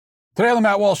Today on the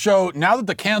Matt Walsh Show, now that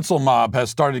the cancel mob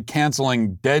has started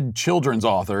canceling dead children's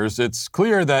authors, it's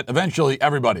clear that eventually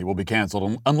everybody will be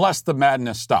canceled unless the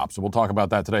madness stops. So we'll talk about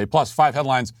that today. Plus, 5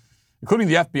 headlines, including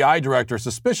the FBI director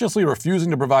suspiciously refusing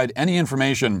to provide any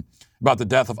information about the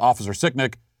death of Officer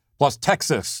Sicknick. Plus,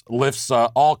 Texas lifts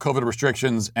all COVID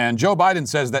restrictions, and Joe Biden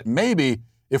says that maybe,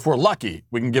 if we're lucky,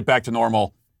 we can get back to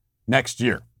normal next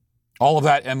year. All of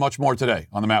that and much more today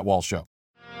on the Matt Walsh Show.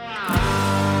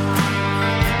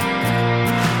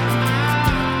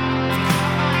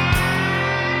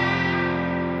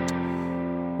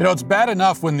 You know, it's bad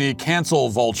enough when the cancel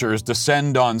vultures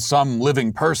descend on some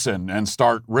living person and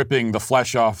start ripping the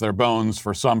flesh off their bones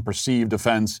for some perceived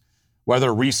offense,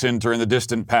 whether recent or in the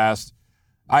distant past.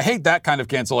 I hate that kind of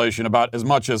cancellation about as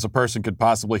much as a person could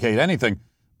possibly hate anything,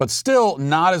 but still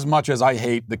not as much as I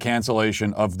hate the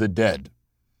cancellation of the dead.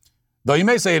 Though you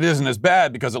may say it isn't as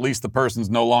bad because at least the person's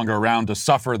no longer around to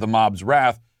suffer the mob's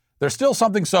wrath, there's still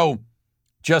something so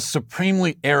just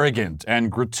supremely arrogant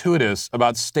and gratuitous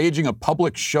about staging a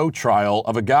public show trial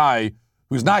of a guy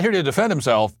who's not here to defend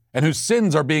himself and whose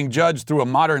sins are being judged through a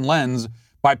modern lens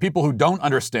by people who don't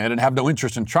understand and have no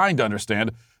interest in trying to understand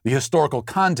the historical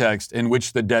context in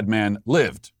which the dead man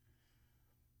lived.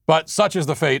 But such is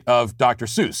the fate of Dr.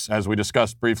 Seuss, as we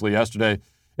discussed briefly yesterday.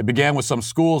 It began with some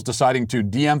schools deciding to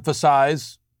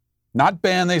de-emphasize, not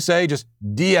ban, they say, just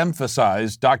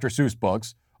de-emphasize Dr. Seuss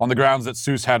books on the grounds that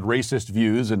Seuss had racist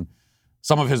views and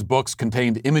some of his books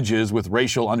contained images with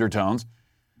racial undertones.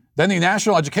 Then the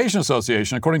National Education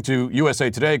Association, according to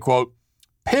USA Today, quote,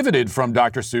 pivoted from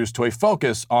Dr. Seuss to a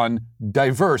focus on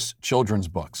diverse children's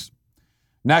books.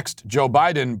 Next, Joe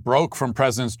Biden broke from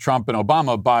Presidents Trump and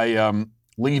Obama by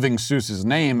leaving Seuss's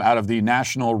name out of the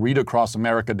National Read Across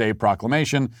America Day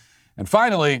proclamation. And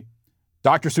finally,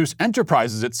 Dr. Seuss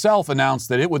Enterprises itself announced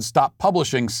that it would stop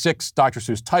publishing 6 Dr.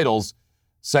 Seuss titles,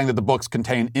 saying that the books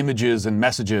contain images and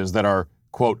messages that are,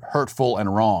 quote, hurtful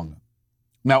and wrong.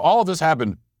 Now, all of this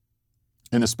happened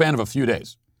in the span of a few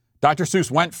days. Dr. Seuss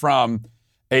went from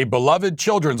a beloved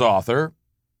children's author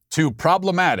to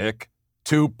problematic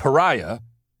to pariah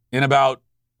in about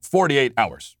 48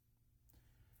 hours.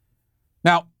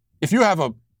 Now, if you have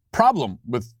a problem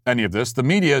with any of this, the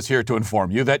media is here to inform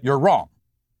you that you're wrong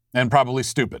and probably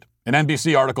stupid. An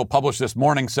NBC article published this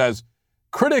morning says,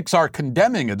 critics are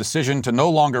condemning a decision to no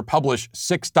longer publish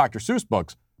 6 Dr. Seuss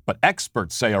books, but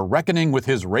experts say a reckoning with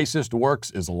his racist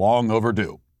works is long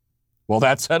overdue. Well,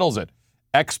 that settles it.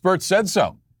 Experts said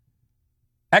so.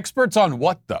 Experts on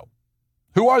what, though?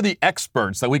 Who are the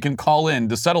experts that we can call in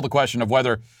to settle the question of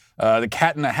whether the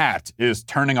Cat in the Hat is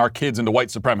turning our kids into white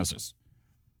supremacists?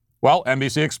 Well,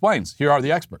 NBC explains. Here are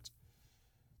the experts.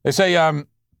 They say,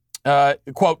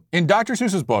 quote, in Dr.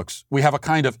 Seuss's books, we have a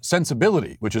kind of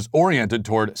sensibility which is oriented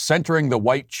toward centering the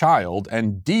white child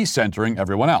and decentering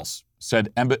everyone else,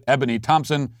 said Ebony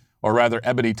Thompson, or rather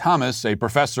Ebony Thomas, a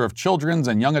professor of children's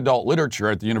and young adult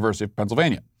literature at the University of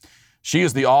Pennsylvania. She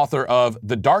is the author of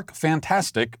The Dark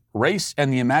Fantastic, Race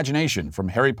and the Imagination, from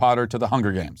Harry Potter to the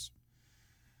Hunger Games.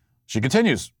 She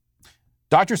continues,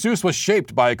 Dr. Seuss was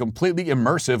shaped by a completely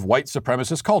immersive white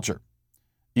supremacist culture.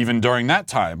 Even during that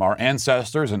time, our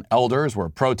ancestors and elders were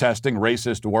protesting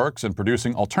racist works and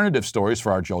producing alternative stories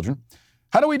for our children.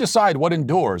 How do we decide what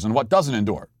endures and what doesn't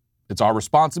endure? It's our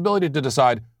responsibility to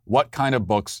decide what kind of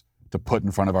books to put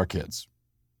in front of our kids.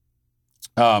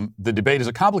 The debate is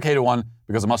a complicated one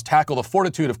because it must tackle the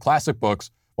fortitude of classic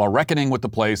books while reckoning with the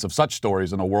place of such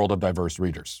stories in a world of diverse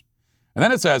readers. And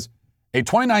then it says, a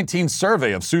 2019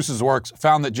 survey of Seuss's works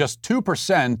found that just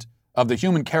 2% of the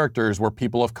human characters were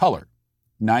people of color.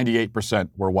 98%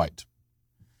 were white.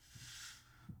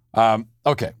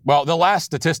 Okay, well, the last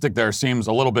statistic there seems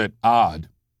a little bit odd.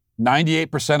 98%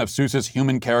 of Seuss's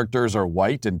human characters are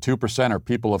white and 2% are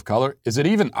people of color. Is it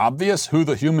even obvious who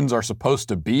the humans are supposed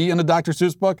to be in a Dr.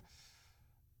 Seuss book?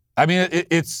 I mean,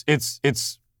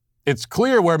 it's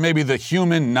clear where maybe the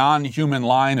human, non-human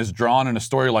line is drawn in a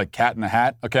story like Cat in the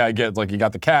Hat. Okay, I get, like, you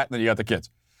got the cat and then you got the kids.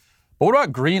 But what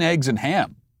about green eggs and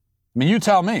ham? I mean, you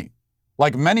tell me.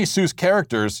 Like many Seuss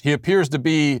characters, he appears to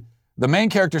be, the main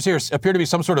characters here appear to be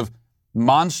some sort of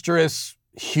monstrous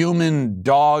human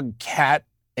dog cat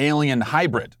alien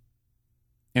hybrid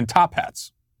in top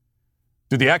hats.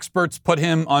 Do the experts put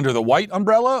him under the white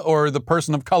umbrella or the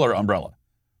person of color umbrella?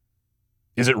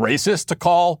 Is it racist to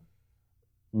call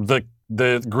the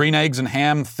green eggs and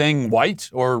ham thing white,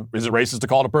 or is it racist to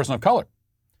call it a person of color?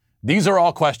 These are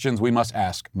all questions we must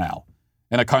ask now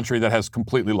in a country that has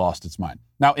completely lost its mind.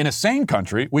 Now, in a sane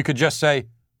country, we could just say,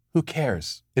 who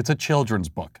cares? It's a children's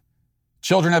book.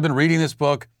 Children have been reading this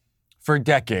book for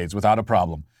decades without a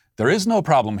problem. There is no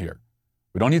problem here.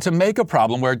 We don't need to make a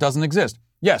problem where it doesn't exist.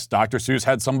 Yes, Dr. Seuss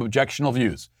had some objectionable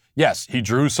views. Yes, he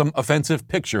drew some offensive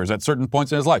pictures at certain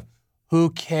points in his life. Who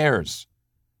cares?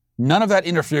 None of that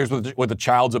interferes with a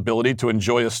child's ability to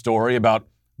enjoy a story about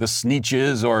the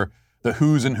Sneetches or the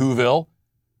Who's in Whoville,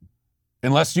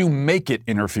 unless you make it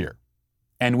interfere.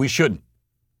 And we shouldn't.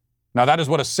 Now, that is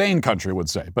what a sane country would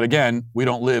say. But again, we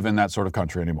don't live in that sort of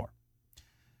country anymore.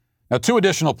 Now, 2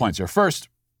 additional points here. First,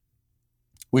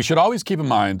 we should always keep in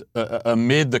mind,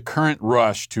 amid the current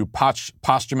rush to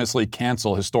posthumously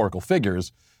cancel historical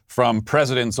figures, from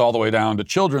presidents all the way down to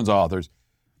children's authors,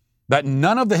 that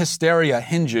none of the hysteria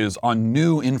hinges on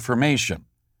new information.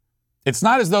 It's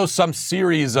not as though some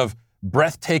series of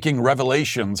breathtaking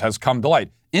revelations has come to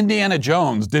light. Indiana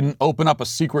Jones didn't open up a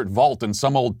secret vault in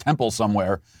some old temple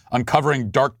somewhere,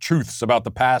 uncovering dark truths about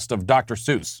the past of Dr.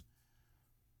 Seuss.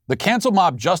 The cancel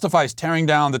mob justifies tearing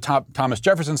down the Thomas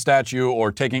Jefferson statue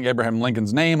or taking Abraham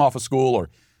Lincoln's name off a school or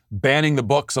banning the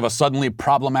books of a suddenly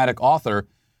problematic author,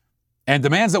 and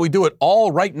demands that we do it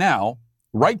all right now,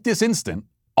 right this instant,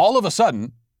 all of a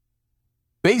sudden,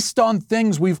 based on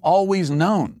things we've always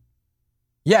known.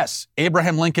 Yes,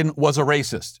 Abraham Lincoln was a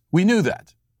racist. We knew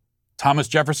that. Thomas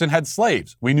Jefferson had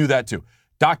slaves. We knew that too.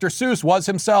 Dr. Seuss was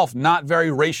himself not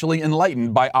very racially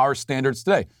enlightened by our standards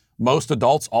today. Most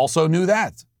adults also knew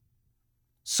that.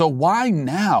 So why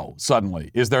now, suddenly,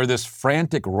 is there this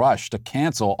frantic rush to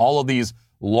cancel all of these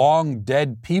long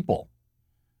dead people?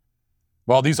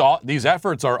 Well, these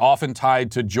efforts are often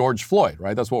tied to George Floyd,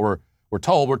 right? That's what we're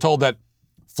told. We're told that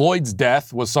Floyd's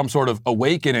death was some sort of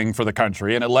awakening for the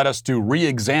country, and it led us to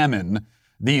re-examine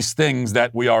these things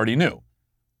that we already knew.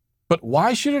 But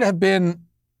why should it have been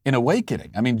an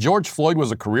awakening? I mean, George Floyd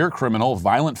was a career criminal,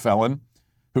 violent felon,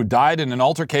 who died in an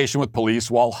altercation with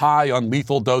police while high on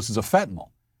lethal doses of fentanyl.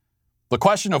 The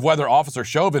question of whether Officer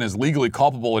Chauvin is legally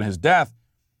culpable in his death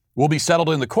will be settled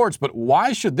in the courts, but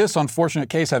why should this unfortunate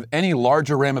case have any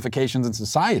larger ramifications in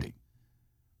society?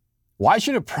 Why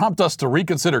should it prompt us to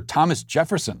reconsider Thomas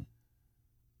Jefferson?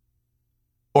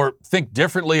 Or think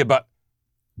differently about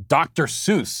Dr.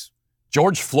 Seuss?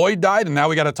 George Floyd died, and now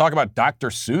we got to talk about Dr.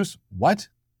 Seuss? What?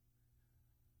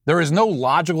 There is no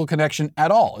logical connection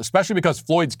at all, especially because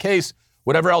Floyd's case,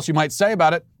 whatever else you might say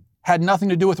about it, had nothing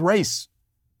to do with race.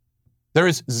 There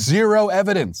is zero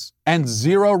evidence and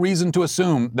zero reason to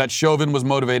assume that Chauvin was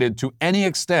motivated to any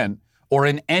extent or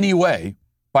in any way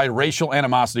by racial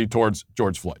animosity towards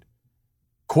George Floyd.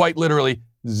 Quite literally,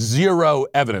 zero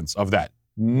evidence of that.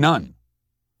 None.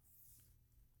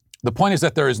 The point is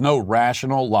that there is no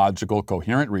rational, logical,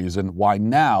 coherent reason why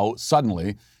now,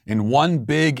 suddenly, in one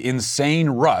big, insane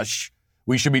rush,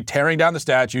 we should be tearing down the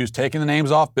statues, taking the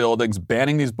names off buildings,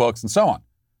 banning these books, and so on.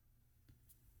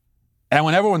 And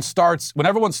when everyone starts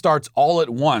all at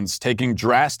once taking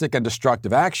drastic and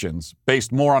destructive actions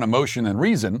based more on emotion than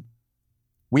reason,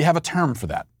 we have a term for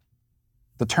that.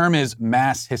 The term is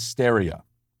mass hysteria.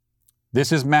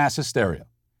 This is mass hysteria,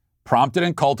 prompted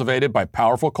and cultivated by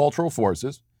powerful cultural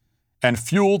forces and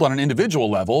fueled on an individual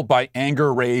level by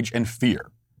anger, rage, and fear.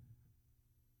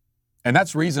 And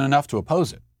that's reason enough to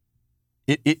oppose it.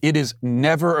 It is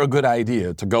never a good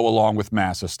idea to go along with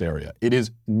mass hysteria. It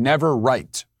is never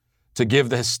right to give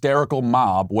the hysterical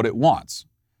mob what it wants.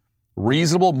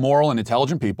 Reasonable, moral, and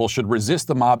intelligent people should resist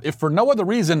the mob if for no other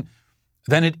reason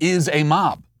than it is a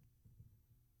mob.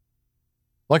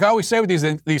 Like I always say with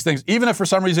these things, even if for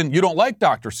some reason you don't like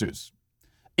Dr. Seuss,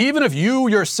 even if you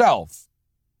yourself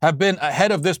have been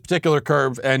ahead of this particular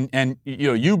curve and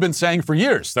you've been saying for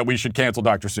years that we should cancel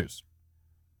Dr. Seuss,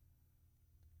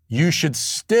 you should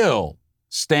still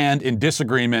stand in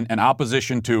disagreement and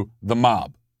opposition to the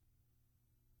mob.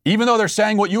 Even though they're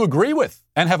saying what you agree with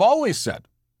and have always said,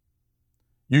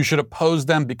 you should oppose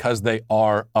them because they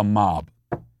are a mob.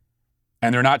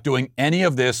 And they're not doing any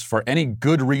of this for any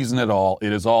good reason at all.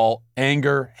 It is all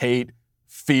anger, hate,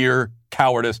 fear,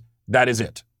 cowardice. That is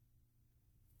it.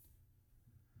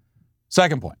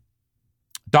 Second point.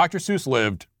 Dr. Seuss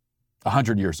lived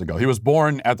 100 years ago. He was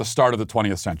born at the start of the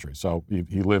 20th century, so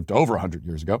he lived over 100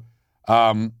 years ago.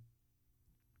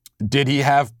 Did he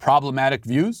have problematic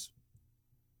views?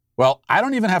 Well, I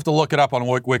don't even have to look it up on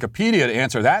Wikipedia to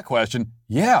answer that question.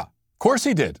 Yeah, of course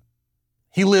he did.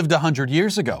 He lived 100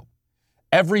 years ago.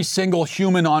 Every single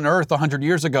human on Earth 100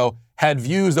 years ago had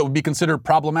views that would be considered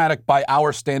problematic by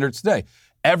our standards today.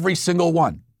 Every single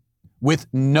one, with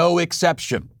no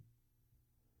exception.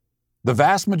 The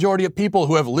vast majority of people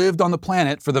who have lived on the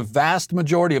planet for the vast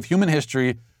majority of human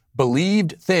history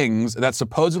believed things that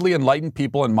supposedly enlightened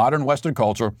people in modern Western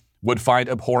culture would find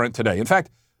abhorrent today. In fact,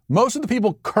 most of the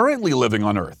people currently living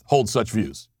on Earth hold such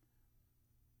views.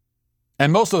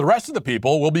 And most of the rest of the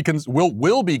people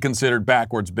will be considered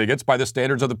backwards bigots by the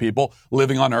standards of the people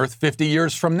living on Earth 50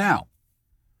 years from now.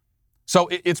 So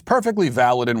it's perfectly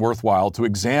valid and worthwhile to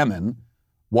examine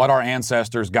what our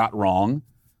ancestors got wrong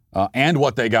and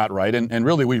what they got right. And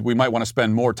really, we might want to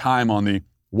spend more time on the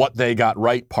what they got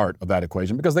right part of that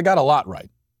equation, because they got a lot right.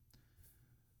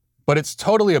 But it's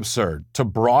totally absurd to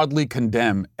broadly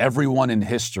condemn everyone in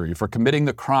history for committing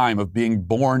the crime of being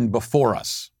born before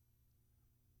us.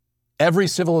 Every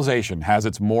civilization has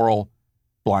its moral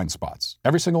blind spots,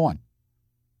 every single one.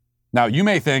 Now, you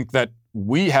may think that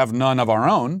we have none of our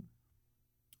own,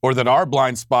 or that our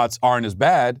blind spots aren't as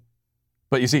bad,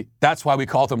 but you see, that's why we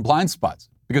call them blind spots,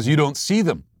 because you don't see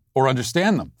them or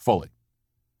understand them fully.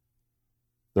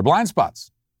 They're blind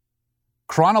spots.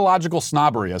 Chronological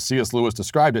snobbery, as C.S. Lewis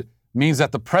described it, means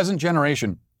that the present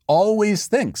generation always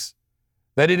thinks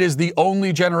that it is the only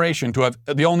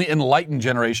enlightened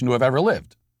generation to have ever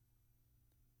lived.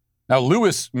 Now,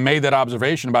 Lewis made that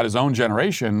observation about his own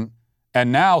generation, and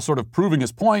now, sort of proving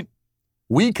his point,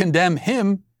 we condemn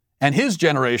him and his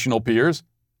generational peers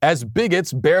as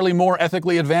bigots barely more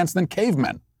ethically advanced than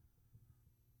cavemen.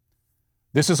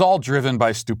 This is all driven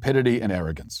by stupidity and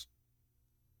arrogance.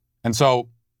 And so,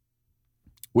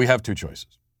 we have two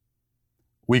choices.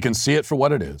 We can see it for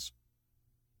what it is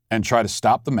and try to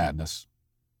stop the madness,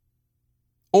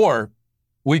 or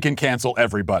we can cancel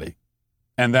everybody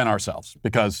and then ourselves,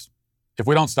 because if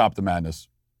we don't stop the madness,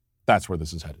 that's where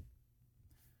this is headed.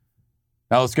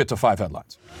 Now let's get to 5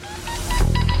 headlines.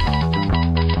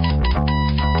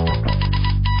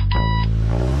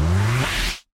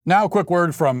 Now, a quick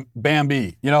word from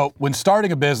Bambi. You know, when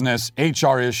starting a business,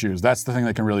 HR issues, that's the thing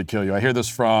that can really kill you. I hear this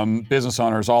from business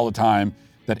owners all the time,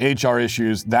 that HR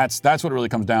issues, that's what it really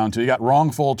comes down to. You got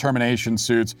wrongful termination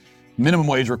suits, minimum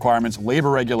wage requirements, labor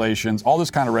regulations, all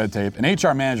this kind of red tape. And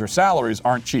HR manager salaries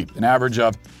aren't cheap, an average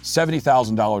of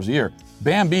 $70,000 a year.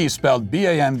 Bambi, spelled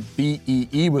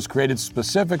B-A-M-B-E-E, was created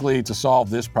specifically to solve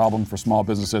this problem for small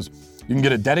businesses. You can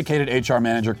get a dedicated HR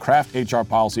manager, craft HR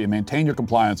policy, and maintain your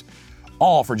compliance,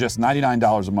 all for just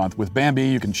 $99 a month. With Bambi,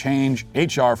 you can change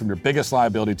HR from your biggest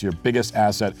liability to your biggest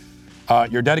asset.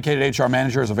 Your dedicated HR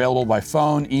manager is available by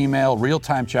phone, email,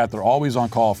 real-time chat. They're always on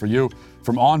call for you.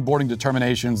 From onboarding to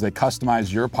terminations, they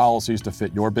customize your policies to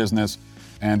fit your business.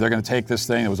 And they're going to take this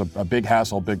thing. It was a big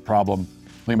hassle, big problem.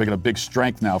 They're going to make it a big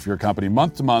strength now for your company.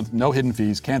 Month to month, no hidden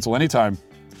fees, cancel anytime.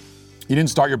 You didn't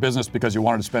start your business because you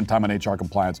wanted to spend time on HR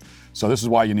compliance. So this is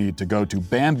why you need to go to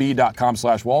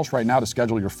Bambi.com/Walsh right now to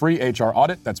schedule your free HR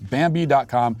audit. That's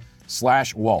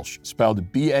Bambi.com/Walsh,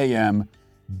 spelled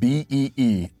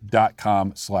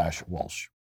BAMBEE.com/Walsh.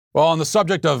 Well, on the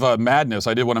subject of madness,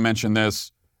 I did want to mention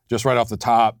this just right off the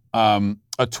top. A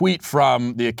tweet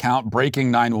from the account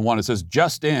Breaking 911. It says,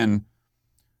 just in,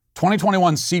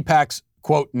 2021 CPAC's,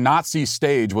 quote, Nazi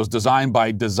stage was designed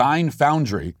by Design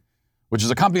Foundry, which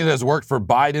is a company that has worked for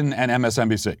Biden and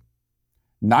MSNBC.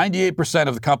 98%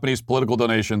 of the company's political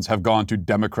donations have gone to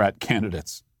Democrat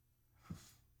candidates.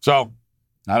 So,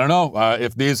 I don't know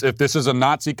if this is a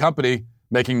Nazi company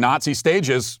making Nazi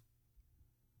stages.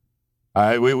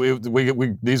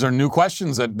 These are new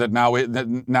questions that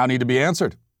now need to be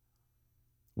answered.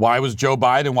 Why was Joe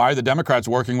Biden? Why are the Democrats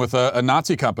working with a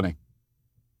Nazi company?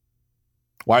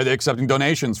 Why are they accepting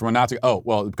donations from a Nazi? Oh,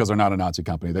 well, because they're not a Nazi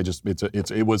company.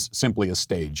 It was simply a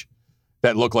stage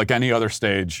that looked like any other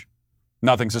stage.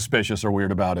 Nothing suspicious or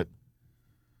weird about it.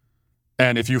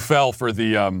 And if you fell for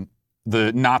the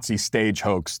Nazi stage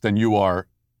hoax, then you are,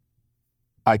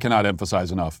 I cannot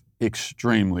emphasize enough,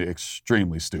 extremely,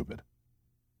 extremely stupid.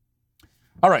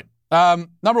 All right.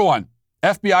 Number one,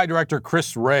 FBI Director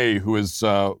Chris Wray, who is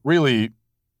really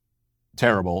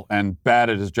terrible and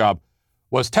bad at his job,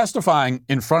 was testifying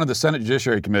in front of the Senate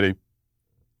Judiciary Committee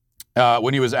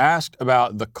when he was asked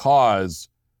about the cause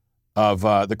of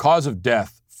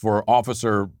death for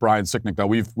Officer Brian Sicknick. Now,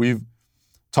 we've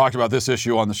talked about this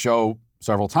issue on the show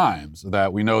several times,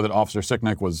 that we know that Officer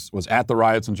Sicknick was at the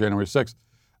riots on January 6th,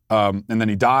 and then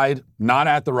he died, not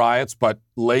at the riots, but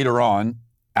later on,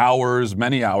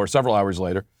 several hours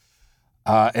later.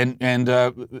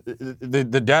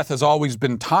 The death has always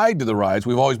been tied to the riots.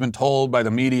 We've always been told by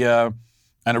the media,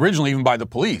 and originally even by the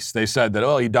police, they said that,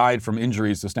 he died from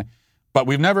injuries sustained. But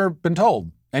we've never been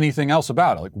told anything else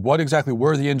about it. Like, what exactly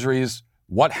were the injuries?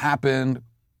 What happened?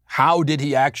 How did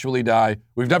he actually die?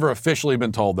 We've never officially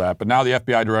been told that. But now the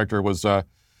FBI director was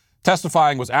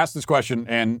testifying, was asked this question,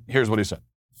 and here's what he said.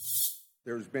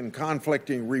 There's been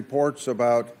conflicting reports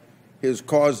about his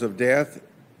cause of death.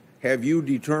 Have you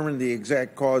determined the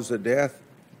exact cause of death?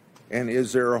 And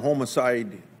is there a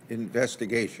homicide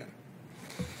investigation?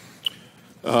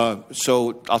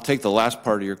 So I'll take the last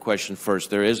part of your question first.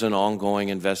 There is an ongoing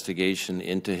investigation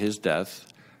into his death.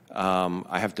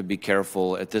 I have to be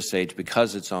careful at this age,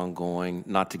 because it's ongoing,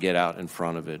 not to get out in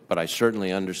front of it. But I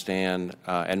certainly understand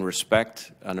and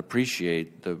respect and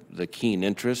appreciate the keen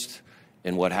interest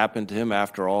in what happened to him.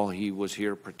 After all, he was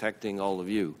here protecting all of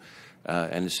you.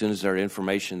 And as soon as there's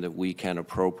information that we can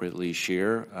appropriately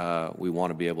share, we want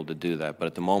to be able to do that. But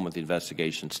at the moment, the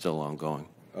investigation is still ongoing.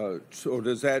 So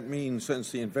does that mean,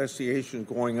 since the investigation is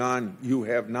going on, you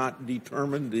have not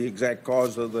determined the exact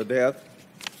cause of the death?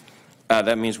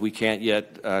 That means we can't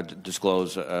yet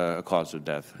disclose a cause of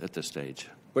death at this stage.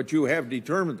 But you have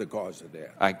determined the cause of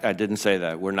death. I didn't say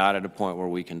that. We're not at a point where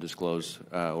we can disclose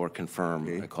or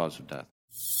confirm a cause of death.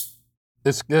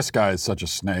 This guy is such a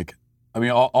snake. I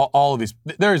mean, all of these,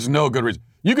 there is no good reason.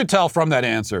 You could tell from that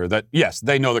answer that, yes,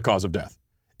 they know the cause of death.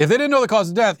 If they didn't know the cause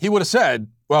of death, he would have said,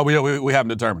 well, we haven't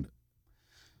determined it.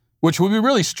 Which would be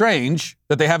really strange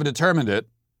that they haven't determined it.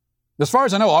 As far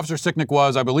as I know, Officer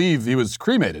Sicknick I believe he was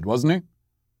cremated, wasn't he?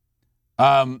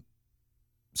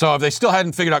 So if they still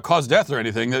hadn't figured out cause of death or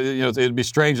anything, it'd be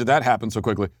strange that happened so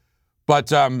quickly.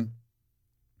 But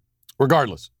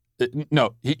regardless,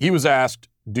 he was asked,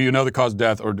 do you know the cause of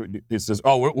death? Or he says,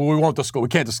 oh, we won't disclose. We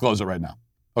can't disclose it right now.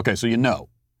 Okay, so you know.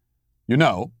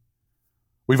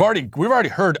 We've already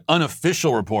heard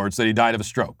unofficial reports that he died of a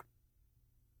stroke.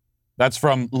 That's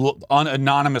from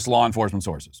anonymous law enforcement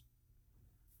sources.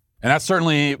 And that's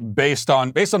certainly based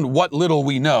on what little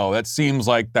we know. That seems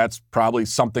like that's probably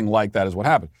something like that is what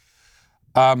happened.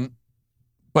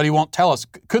 But he won't tell us.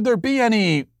 Could there be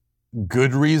any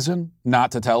good reason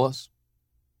not to tell us?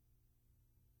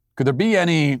 Could there be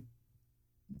any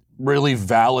really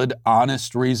valid,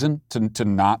 honest reason to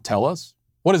not tell us?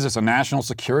 What is this, a national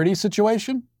security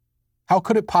situation? How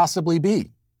could it possibly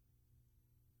be?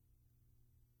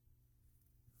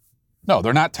 No,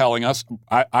 they're not telling us.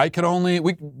 I can only,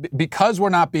 because we're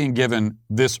not being given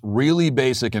this really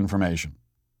basic information,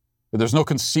 there's no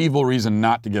conceivable reason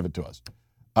not to give it to us.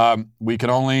 We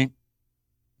can only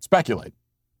speculate.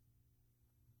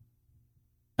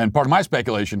 And part of my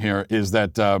speculation here is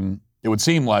that it would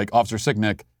seem like Officer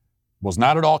Sicknick was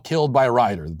not at all killed by a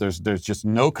rioter. There's just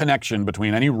no connection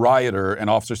between any rioter and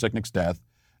Officer Sicknick's death,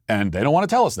 and they don't want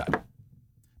to tell us that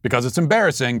because it's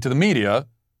embarrassing to the media,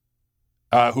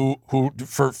 who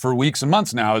for weeks and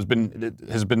months now has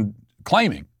been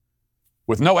claiming,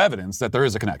 with no evidence, that there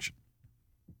is a connection.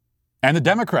 And the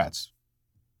Democrats,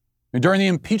 during the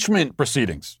impeachment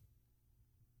proceedings,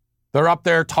 they're up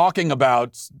there talking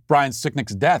about Brian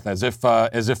Sicknick's death as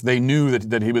if they knew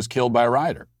that he was killed by a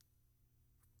rioter.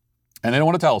 And they don't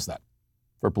want to tell us that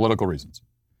for political reasons.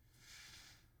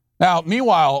 Now,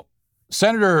 meanwhile,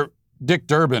 Senator Dick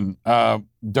Durbin,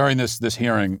 during this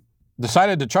hearing,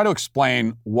 decided to try to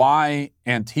explain why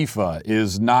Antifa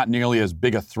is not nearly as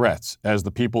big a threat as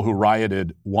the people who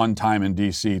rioted one time in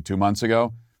D.C. 2 months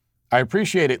ago. I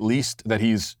appreciate at least that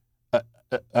he's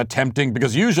attempting,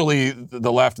 because usually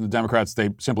the left and the Democrats, they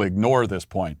simply ignore this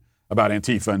point about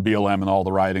Antifa and BLM and all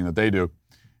the rioting that they do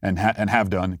and have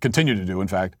done, continue to do, in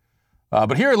fact.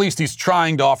 But here at least he's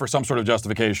trying to offer some sort of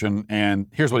justification, and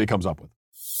here's what he comes up with.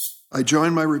 I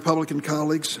join my Republican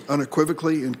colleagues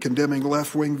unequivocally in condemning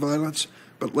left-wing violence,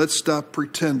 but let's stop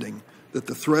pretending that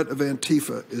the threat of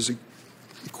Antifa is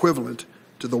equivalent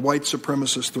to the white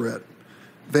supremacist threat.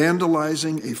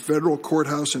 Vandalizing a federal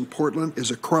courthouse in Portland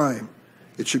is a crime.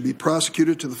 It should be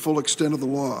prosecuted to the full extent of the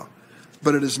law,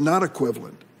 but it is not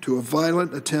equivalent to a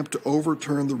violent attempt to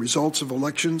overturn the results of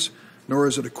elections, nor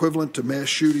is it equivalent to mass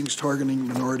shootings targeting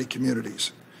minority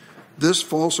communities. This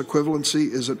false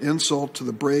equivalency is an insult to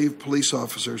the brave police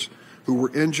officers who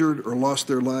were injured or lost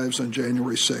their lives on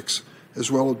January 6, as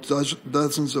well as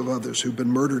dozens of others who've been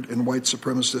murdered in white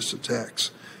supremacist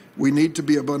attacks. We need to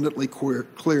be abundantly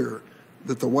clear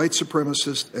that the white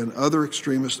supremacists and other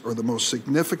extremists are the most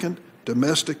significant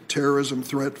domestic terrorism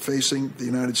threat facing the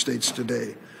United States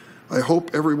today. I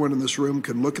hope everyone in this room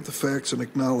can look at the facts and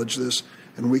acknowledge this,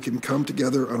 and we can come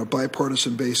together on a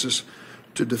bipartisan basis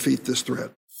to defeat this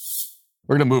threat.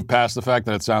 We're going to move past the fact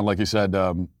that it sounded like he said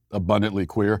abundantly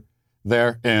queer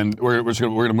there, and we're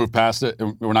going to move past it,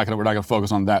 and we're not going to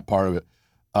focus on that part of it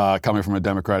coming from a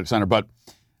Democratic senator. But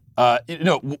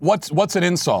what's an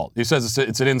insult? He says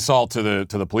it's an insult to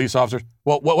the police officers.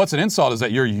 Well, what's an insult is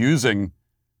that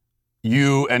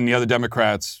you and the other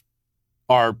Democrats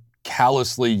are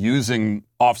callously using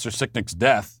Officer Sicknick's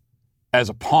death as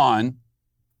a pawn,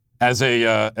 as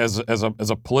a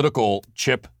political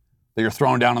chip that you're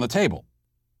throwing down on the table.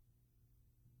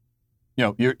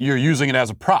 You're using it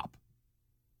as a prop.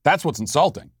 That's what's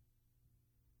insulting.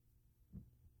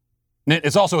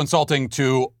 It's also insulting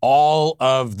to all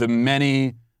of the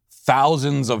many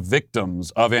thousands of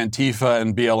victims of Antifa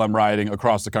and BLM rioting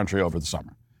across the country over the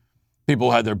summer. People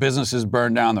who had their businesses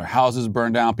burned down, their houses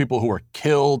burned down, people who were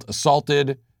killed,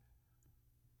 assaulted,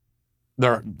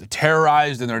 they're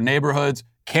terrorized in their neighborhoods,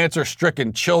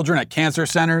 cancer-stricken children at cancer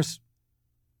centers.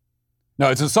 No,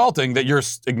 it's insulting that you're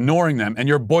ignoring them and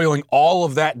you're boiling all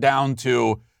of that down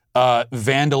to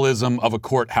vandalism of a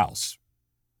courthouse.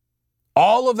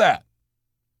 All of that.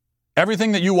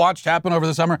 Everything that you watched happen over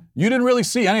the summer, you didn't really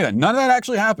see any of that. None of that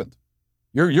actually happened.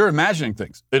 You're imagining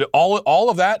things. All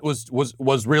of that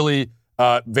was really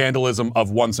vandalism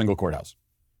of one single courthouse.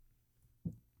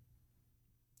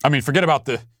 I mean, forget about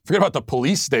the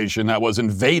police station that was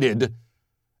invaded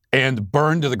and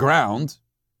burned to the ground,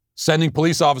 sending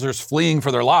police officers fleeing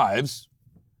for their lives.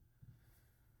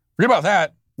 Forget about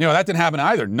that. That didn't happen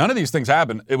either. None of these things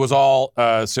happened. It was all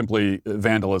simply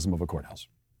vandalism of a courthouse.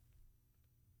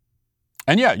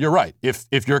 And yeah, you're right.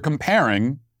 If you're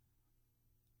comparing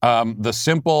the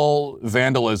simple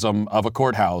vandalism of a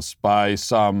courthouse by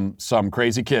some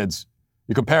crazy kids,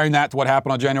 you're comparing that to what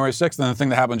happened on January 6th, and the thing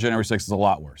that happened on January 6th is a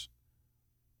lot worse.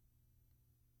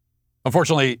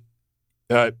 Unfortunately,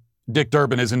 Dick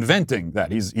Durbin is inventing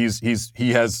that.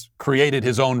 He has created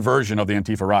his own version of the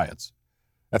Antifa riots.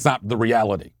 That's not the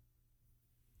reality.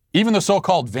 Even the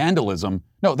so-called vandalism,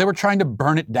 no, they were trying to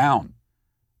burn it down.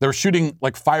 They were shooting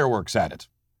like fireworks at it.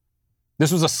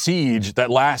 This was a siege that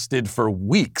lasted for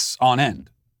weeks on end.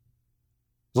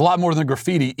 There's a lot more than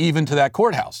graffiti even to that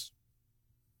courthouse.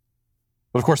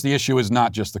 But of course, the issue is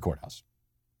not just the courthouse.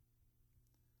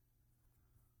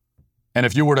 And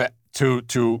if you were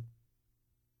to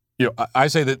I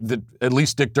say that at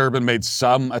least Dick Durbin made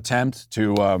some attempt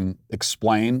to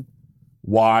explain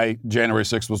why January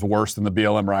 6th was worse than the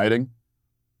BLM rioting,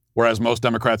 whereas most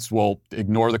Democrats will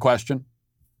ignore the question.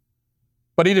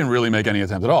 But he didn't really make any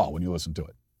attempt at all when you listen to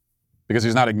it, because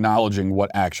he's not acknowledging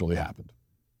what actually happened.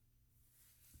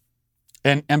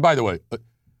 And by the way,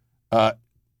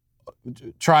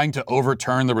 trying to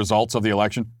overturn the results of the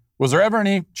election, was there ever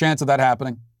any chance of that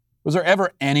happening? Was there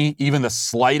ever even the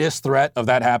slightest threat of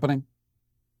that happening?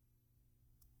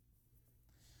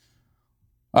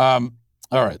 All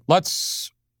right,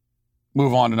 let's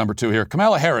move on to number 2 here.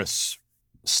 Kamala Harris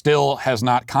still has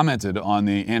not commented on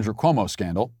the Andrew Cuomo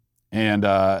scandal. And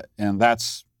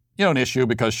that's, an issue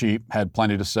because she had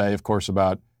plenty to say, of course,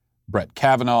 about Brett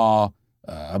Kavanaugh,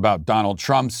 about Donald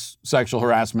Trump's sexual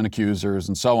harassment accusers,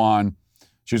 and so on.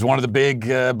 She's one of the big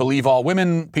believe all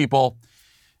women people.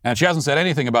 And she hasn't said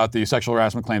anything about the sexual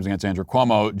harassment claims against Andrew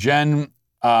Cuomo. Jen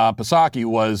Psaki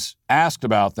was asked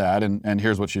about that, and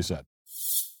here's what she said.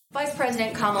 Vice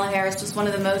President Kamala Harris was one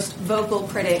of the most vocal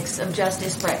critics of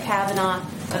Justice Brett Kavanaugh,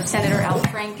 of Senator Al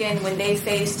Franken, when they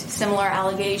faced similar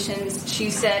allegations.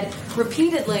 She said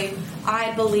repeatedly,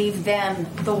 "I believe them,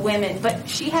 the women." But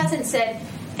she hasn't said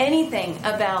anything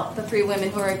about the 3 women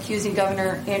who are accusing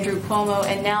Governor Andrew Cuomo.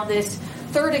 And now this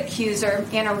third accuser,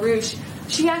 Anna Rush,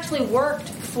 she actually worked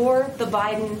for the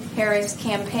Biden-Harris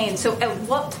campaign. So at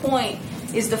what point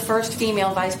is the first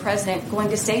female vice president going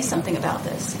to say something about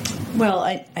this? Well,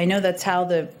 I know that's how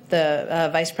the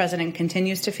vice president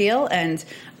continues to feel, and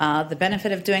the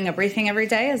benefit of doing a briefing every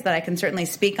day is that I can certainly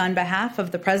speak on behalf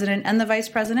of the president and the vice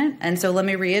president. And so let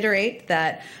me reiterate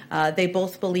that they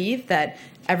both believe that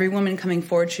every woman coming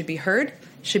forward should be heard,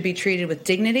 should be treated with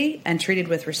dignity and treated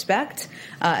with respect.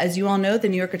 As you all know, the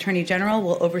New York Attorney General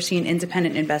will oversee an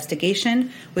independent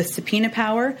investigation with subpoena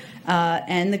power,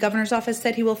 and the governor's office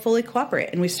said he will fully cooperate,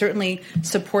 and we certainly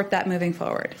support that moving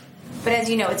forward. But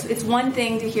as you know, it's one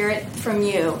thing to hear it from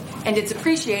you, and it's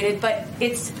appreciated, but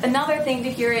it's another thing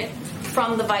to hear it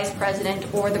from the vice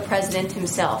president or the president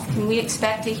himself. Can we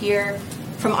expect to hear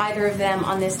from either of them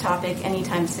on this topic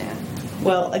anytime soon?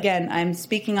 Well, again, I'm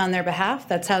speaking on their behalf.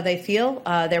 That's how they feel.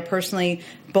 They're personally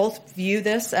both view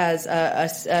this as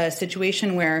a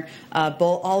situation where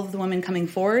all of the women coming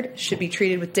forward should be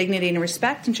treated with dignity and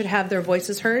respect and should have their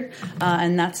voices heard.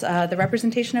 And that's the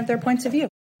representation of their points of view.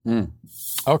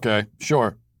 Okay,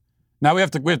 sure. Now we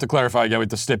have to clarify again. We have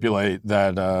to stipulate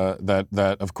that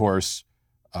of course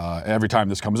every time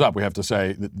this comes up, we have to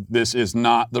say that this is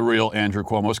not the real Andrew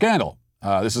Cuomo scandal.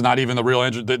 This is not even the real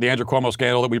Andrew Cuomo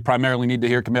scandal that we primarily need to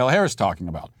hear Kamala Harris talking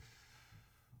about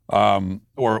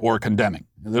or condemning.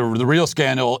 The real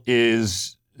scandal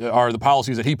are the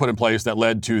policies that he put in place that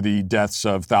led to the deaths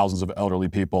of thousands of elderly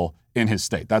people in his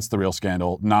state. That's the real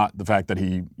scandal, not the fact that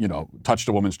he, touched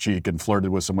a woman's cheek and flirted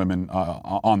with some women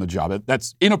on the job.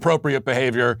 That's inappropriate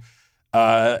behavior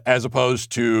as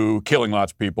opposed to killing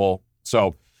lots of people.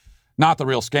 So not the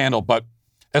real scandal. But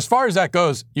as far as that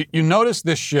goes, you notice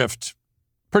this shift,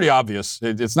 pretty obvious.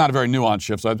 It's not a very nuanced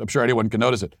shift, so I'm sure anyone can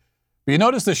notice it. But you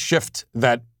notice this shift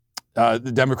that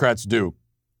the Democrats do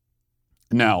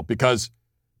now, because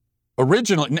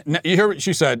originally, you hear what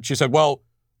she said? She said, well,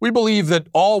 we believe that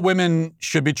all women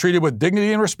should be treated with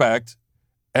dignity and respect,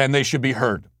 and they should be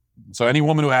heard. So any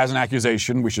woman who has an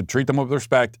accusation, we should treat them with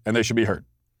respect, and they should be heard.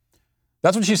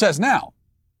 That's what she says now,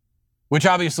 which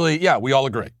obviously, yeah, we all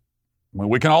agree.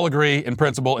 We can all agree in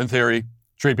principle, in theory,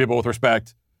 treat people with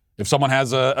respect. If someone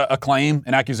has a claim,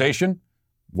 an accusation,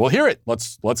 we'll hear it.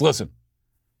 Let's listen.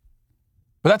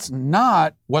 But that's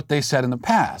not what they said in the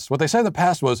past. What they said in the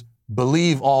past was,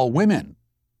 believe all women.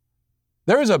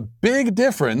 There is a big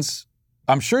difference,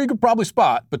 I'm sure you could probably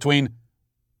spot, between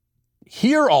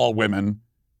hear all women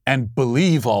and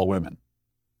believe all women.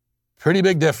 Pretty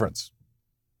big difference.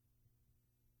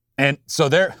 And so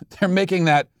they're making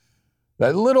that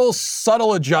little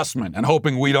subtle adjustment and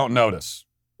hoping we don't notice.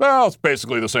 Well, it's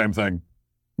basically the same thing.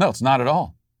 No, it's not at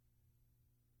all.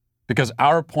 Because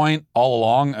our point all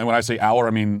along, and when I say our, I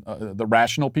mean the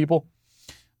rational people,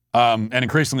 and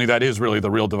increasingly that is really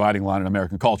the real dividing line in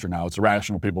American culture now. It's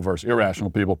rational people versus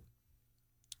irrational people.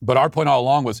 But our point all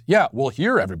along was, yeah, we'll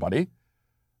hear everybody.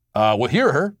 We'll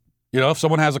hear her. If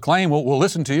someone has a claim, we'll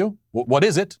listen to you. What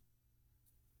is it?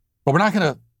 But we're not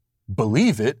going to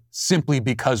believe it simply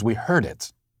because we heard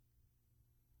it.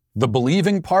 The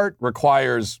believing part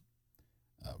requires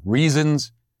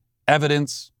reasons,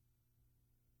 evidence.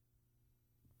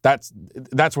 That's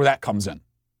where that comes in.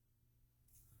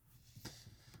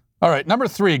 All right, number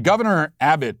 3, Governor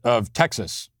Abbott of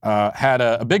Texas had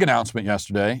a big announcement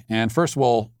yesterday. And first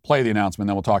we'll play the announcement,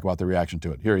 then we'll talk about the reaction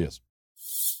to it. Here he is.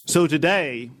 So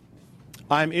today,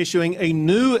 I'm issuing a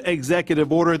new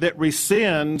executive order that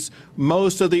rescinds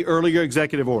most of the earlier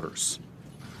executive orders.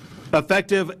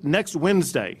 Effective next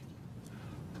Wednesday,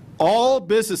 all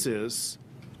businesses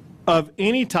of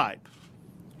any type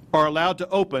are allowed to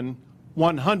open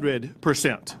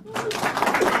 100%.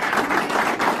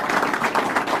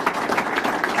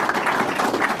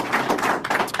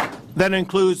 That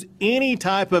includes any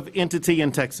type of entity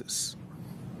in Texas.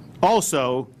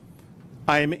 Also,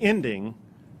 I am ending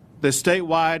the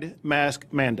statewide mask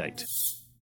mandate.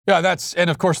 Yeah, and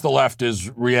of course the left is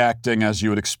reacting as you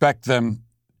would expect them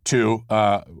to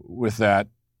with that,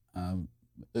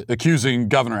 accusing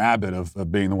Governor Abbott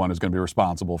of being the one who's going to be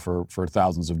responsible for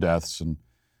thousands of deaths, and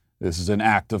this is an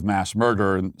act of mass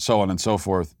murder, and so on and so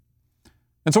forth.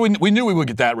 And so we knew we would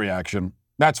get that reaction.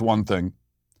 That's one thing.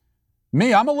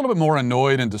 Me, I'm a little bit more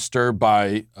annoyed and disturbed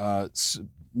by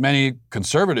many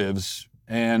conservatives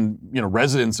and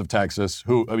residents of Texas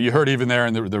who you heard even there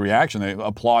in the reaction, they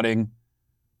applauding.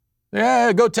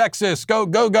 Yeah, go Texas, go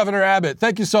Governor Abbott.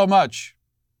 Thank you so much.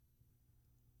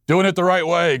 Doing it the right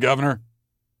way, Governor.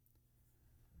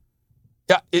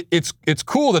 Yeah, it's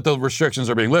cool that the restrictions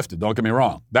are being lifted. Don't get me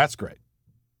wrong, that's great.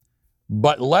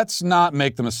 But let's not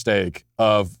make the mistake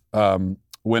of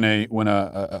when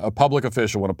a public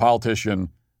official, when a politician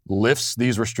lifts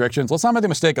these restrictions, let's not make the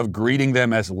mistake of greeting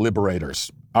them as liberators,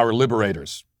 our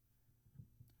liberators.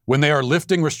 When they are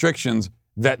lifting restrictions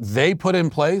that they put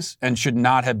in place and should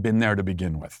not have been there to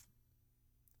begin with.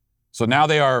 So now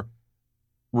they are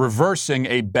reversing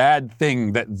a bad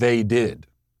thing that they did.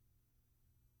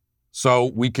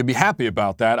 So we could be happy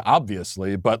about that,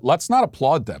 obviously, but let's not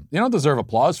applaud them. You don't deserve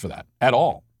applause for that at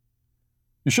all.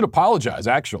 You should apologize,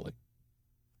 actually.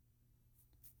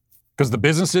 Because the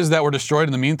businesses that were destroyed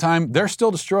in the meantime, they're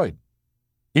still destroyed.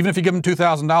 Even if you give them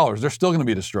 $2,000, they're still going to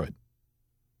be destroyed.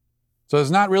 So it's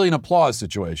not really an applause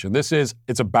situation. It's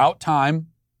about time,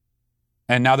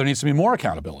 and now there needs to be more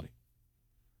accountability.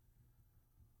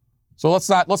 So let's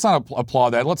not applaud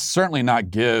that. Let's certainly not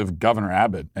give Governor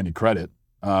Abbott any credit.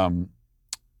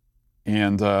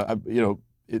 It's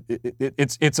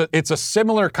a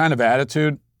similar kind of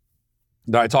attitude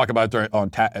that I talk about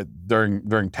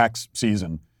during tax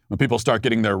season. When people start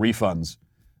getting their refunds,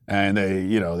 and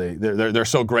they're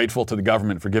so grateful to the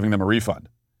government for giving them a refund.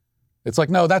 It's like,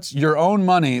 no, that's your own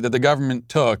money that the government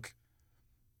took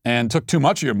too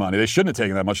much of your money. They shouldn't have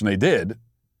taken that much, and they did.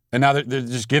 And now they're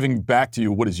just giving back to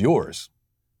you what is yours.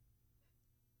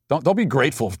 Don't be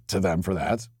grateful to them for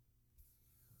that.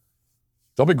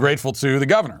 Don't be grateful to the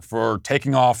governor for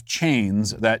taking off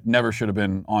chains that never should have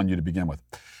been on you to begin with.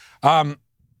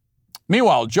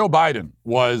 Meanwhile, Joe Biden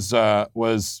was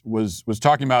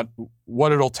talking about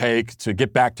what it'll take to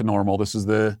get back to normal. This is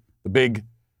the big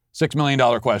 $6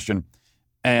 million question.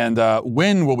 And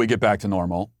when will we get back to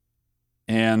normal?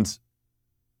 And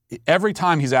every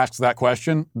time he's asked that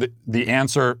question, the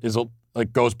answer is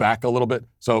goes back a little bit.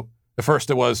 So at first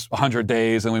it was 100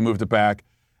 days, and we moved it back.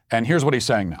 And here's what he's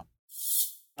saying now.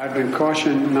 I've been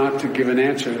cautioned not to give an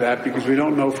answer to that because we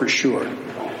don't know for sure.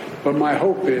 But my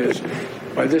hope is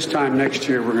by this time next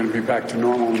year, we're going to be back to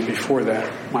normal, and before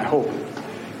that, my hope.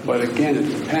 But again, it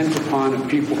depends upon if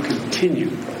people continue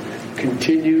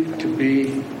to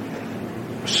be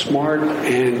smart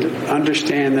and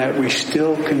understand that we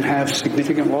still can have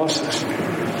significant losses.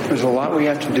 There's a lot we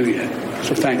have to do yet.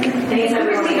 So thank you. Did you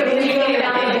receive a briefing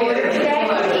about the border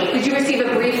today? Did you receive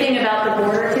a briefing about the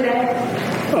border today?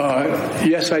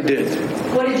 Yes, I did.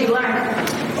 What did you learn?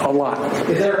 A lot.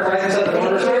 Is there a crisis at the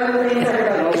border, sir?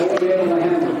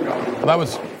 Well, that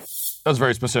was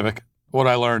very specific. What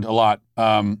I learned a lot.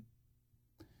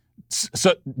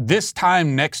 So this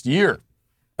time next year,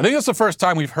 I think that's the first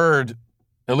time we've heard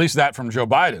at least that from Joe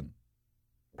Biden,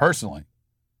 personally.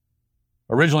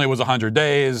 Originally, it was 100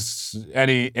 days.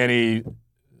 Any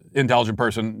intelligent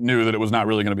person knew that it was not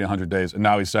really going to be 100 days, and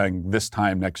now he's saying this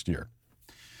time next year.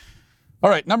 All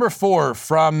right, number 4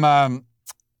 from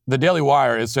the Daily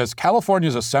Wire. It says,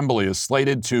 California's Assembly is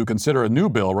slated to consider a new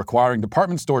bill requiring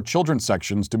department store children's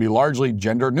sections to be largely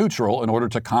gender neutral in order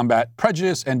to combat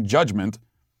prejudice and judgment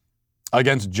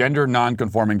against gender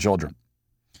non-conforming children.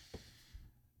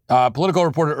 Politico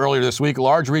reported earlier this week,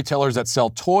 large retailers that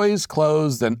sell toys,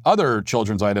 clothes, and other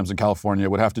children's items in California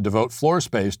would have to devote floor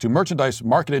space to merchandise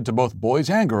marketed to both boys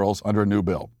and girls under a new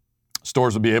bill.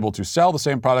 Stores would be able to sell the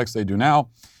same products they do now,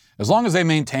 as long as they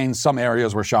maintain some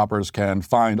areas where shoppers can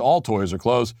find all toys or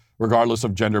clothes, regardless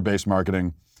of gender-based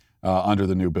marketing under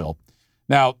the new bill.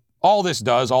 Now, all this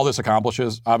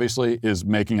accomplishes, obviously, is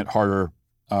making it harder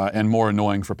and more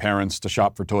annoying for parents to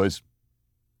shop for toys,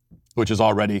 which is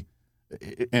already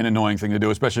an annoying thing to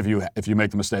do, especially if you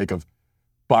make the mistake of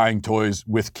buying toys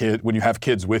when you have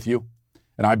kids with you.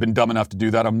 And I've been dumb enough to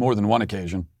do that on more than one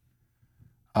occasion.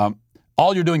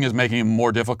 All you're doing is making it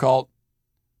more difficult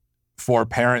for a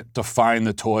parent to find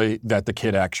the toy that the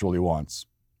kid actually wants.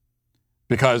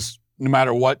 Because no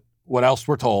matter what else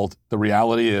we're told, the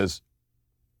reality is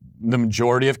the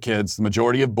majority of kids, the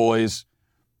majority of boys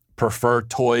prefer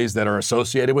toys that are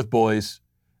associated with boys,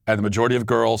 and the majority of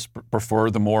girls prefer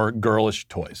the more girlish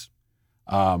toys.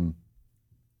 Most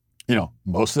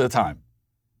of the time.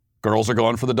 Girls are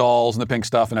going for the dolls and the pink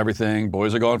stuff and everything.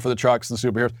 Boys are going for the trucks and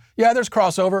the superheroes. Yeah, there's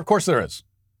crossover. Of course there is.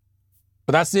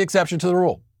 But that's the exception to the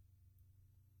rule.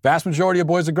 Vast majority of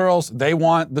boys and girls, they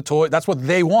want the toy. That's what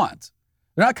they want.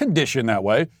 They're not conditioned that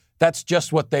way. That's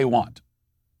just what they want.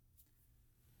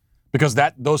 Because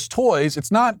those toys, it's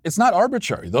not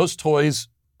arbitrary. Those toys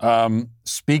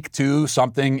speak to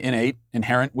something innate,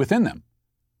 inherent within them.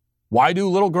 Why do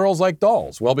little girls like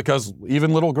dolls? Well, because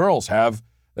even little girls have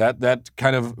that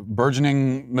kind of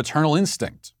burgeoning maternal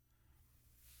instinct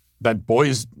that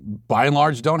boys, by and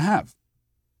large, don't have.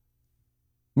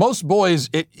 Most boys,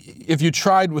 if you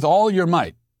tried with all your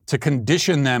might to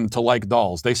condition them to like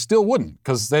dolls, they still wouldn't,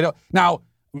 because they don't. Now,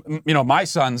 my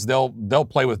sons, they'll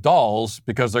play with dolls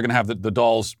because they're going to have the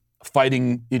dolls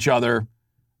fighting each other.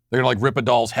 They're going to rip a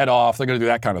doll's head off. They're going to do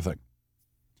that kind of thing.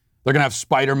 They're going to have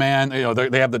Spider-Man.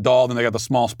 They have the doll, then they got the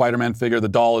small Spider-Man figure. The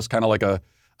doll is kind of like a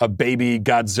baby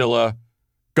Godzilla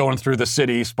going through the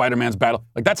city, Spider-Man's battle.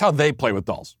 That's how they play with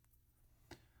dolls.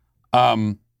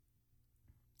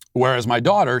 Whereas my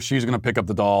daughter, she's going to pick up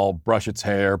the doll, brush its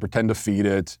hair, pretend to feed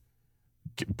it,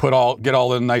 get all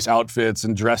the nice outfits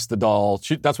and dress the doll.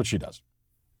 That's what she does.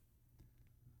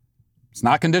 It's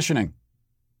not conditioning.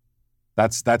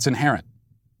 That's inherent.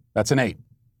 That's innate.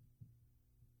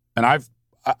 And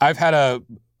I've had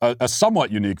a somewhat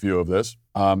unique view of this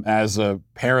as a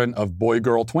parent of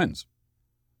boy-girl twins.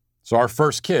 So our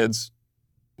first kids,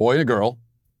 boy and a girl,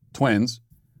 twins,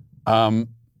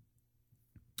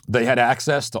 they had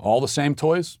access to all the same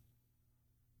toys.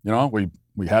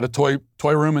 We had a toy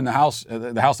room in the house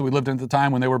that we lived in at the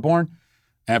time when they were born.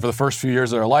 And for the first few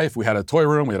years of their life, we had a toy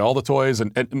room. We had all the toys.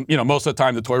 And most of the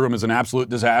time, the toy room is an absolute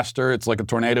disaster. It's like a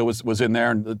tornado was in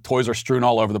there, and the toys are strewn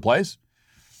all over the place.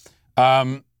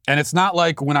 And it's not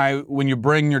like when you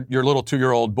bring your little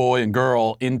 2-year-old boy and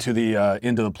girl into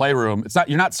the playroom.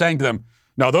 You're not saying to them,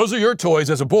 "No, those are your toys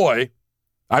as a boy.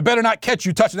 I better not catch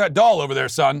you touching that doll over there,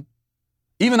 son."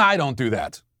 Even I don't do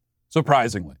that,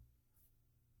 surprisingly.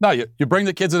 No, you bring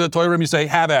the kids into the toy room, you say,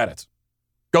 "Have at it.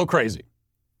 Go crazy."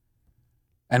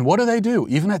 And what do?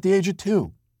 Even at the age of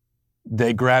 2,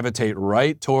 they gravitate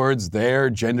right towards their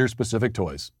gender-specific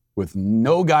toys with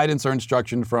no guidance or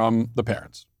instruction from the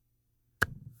parents.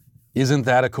 Isn't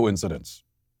that a coincidence?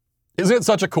 Isn't it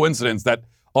such a coincidence that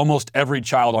almost every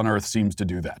child on earth seems to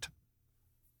do that?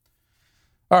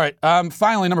 All right,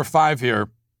 finally, number 5 here.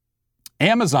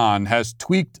 Amazon has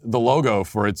tweaked the logo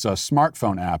for its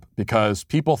smartphone app because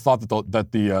people thought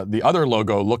that the other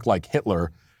logo looked like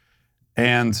Hitler,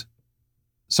 and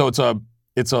so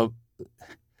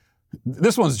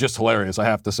this one's just hilarious, I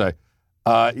have to say.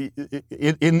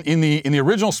 In the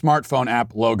original smartphone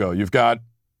app logo, you've got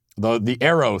the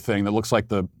arrow thing that looks like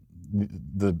the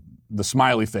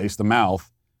smiley face, the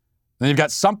mouth. Then you've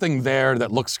got something there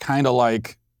that looks kind of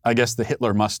like, I guess, the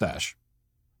Hitler mustache.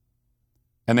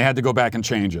 And they had to go back and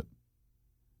change it.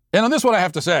 And on this one, I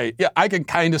have to say, yeah, I can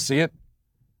kind of see it.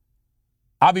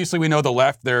 Obviously, we know the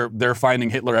left, they're finding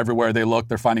Hitler everywhere they look.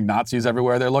 They're finding Nazis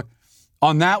everywhere they look.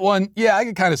 On that one, yeah, I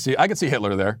can kind of see, I could see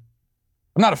Hitler there.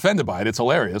 I'm not offended by it. It's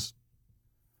hilarious.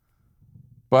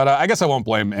 But I guess I won't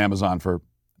blame Amazon for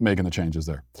making the changes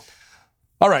there.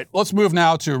 All right, let's move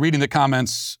now to reading the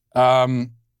comments.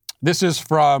 This is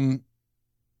from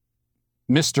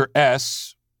Mr.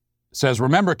 S. Says,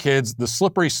 remember, kids, the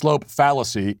slippery slope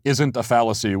fallacy isn't a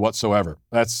fallacy whatsoever.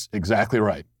 That's exactly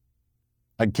right.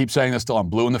 I keep saying this till I'm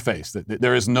blue in the face.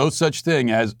 There is no such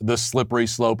thing as the slippery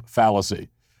slope fallacy.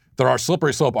 There are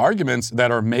slippery slope arguments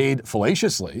that are made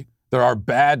fallaciously. There are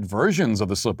bad versions of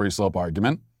the slippery slope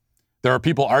argument. There are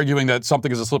people arguing that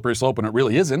something is a slippery slope when it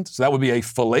really isn't. So that would be a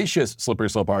fallacious slippery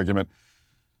slope argument.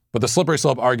 But the slippery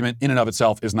slope argument in and of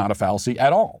itself is not a fallacy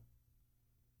at all.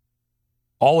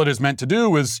 All it is meant to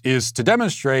do is to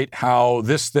demonstrate how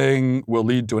this thing will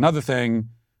lead to another thing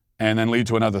and then lead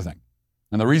to another thing.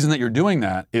 And the reason that you're doing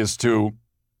that is to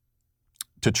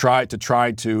try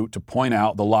to point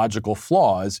out the logical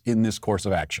flaws in this course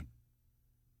of action.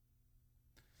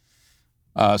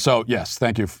 So yes,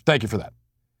 thank you for that.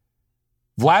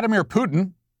 Vladimir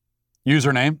Putin,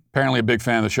 username, apparently a big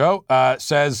fan of the show,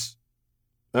 says,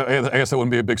 I guess that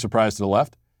wouldn't be a big surprise to the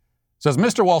left, says,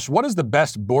 Mr. Walsh, what is the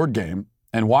best board game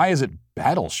and why is it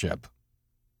Battleship?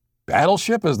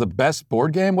 Battleship is the best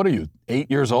board game? What are you, 8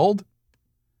 years old?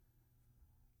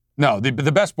 No,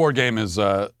 the best board game is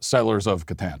Settlers of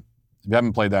Catan. If you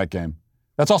haven't played that game.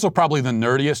 That's also probably the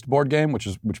nerdiest board game, which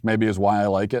maybe is why I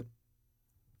like it.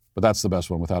 But that's the best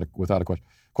one without a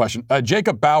question.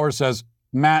 Jacob Bauer says,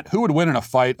 Matt, who would win in a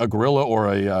fight, a gorilla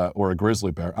or a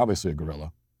grizzly bear? Obviously a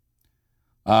gorilla.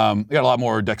 They got a lot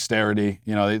more dexterity.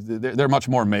 You know, they're much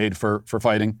more made for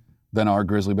fighting than are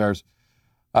grizzly bears.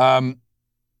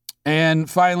 And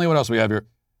finally, what else do we have here?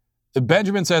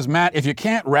 Benjamin says, Matt, if you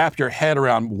can't wrap your head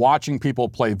around watching people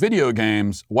play video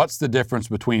games, what's the difference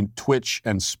between Twitch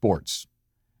and sports?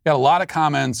 Got a lot of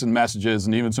comments and messages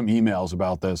and even some emails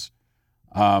about this.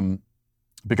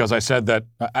 Because I said that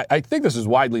I think this is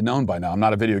widely known by now. I'm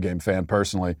not a video game fan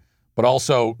personally, but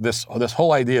also this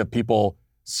whole idea of people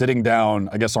sitting down,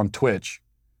 I guess, on Twitch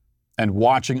and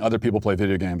watching other people play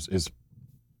video games is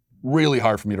really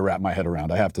hard for me to wrap my head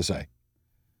around, I have to say.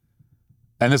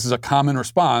 And this is a common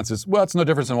response is, well, it's no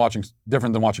different than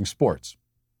watching sports.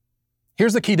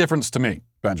 Here's the key difference to me,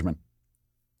 Benjamin.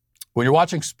 When you're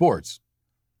watching sports,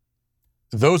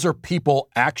 those are people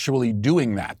actually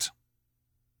doing that.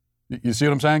 You see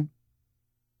what I'm saying?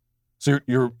 So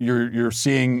you're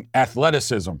seeing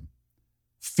athleticism,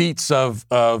 feats of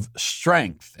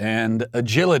strength and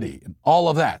agility and all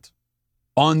of that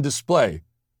on display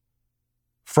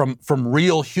from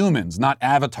real humans, not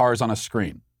avatars on a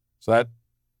screen. So that,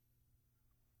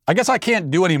 I guess I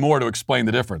can't do any more to explain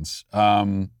the difference.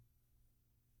 That's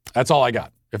all I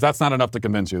got. If that's not enough to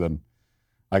convince you, then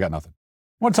I got nothing.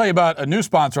 I want to tell you about a new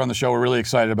sponsor on the show we're really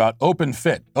excited about,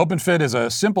 OpenFit. OpenFit is a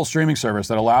simple streaming service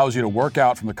that allows you to work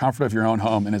out from the comfort of your own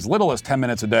home in as little as 10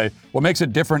 minutes a day. What makes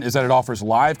it different is that it offers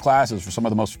live classes for some of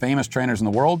the most famous trainers in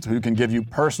the world who can give you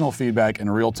personal feedback in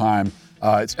real time.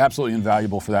 It's absolutely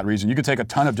invaluable for that reason. You can take a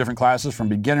ton of different classes from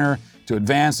beginner to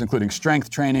advanced, including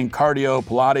strength training, cardio,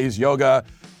 Pilates, yoga,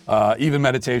 even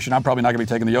meditation. I'm probably not going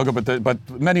to be taking the yoga, but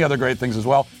many other great things as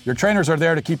well. Your trainers are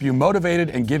there to keep you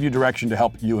motivated and give you direction to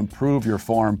help you improve your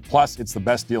form. Plus, it's the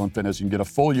best deal in fitness. You can get a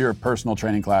full year of personal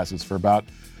training classes for about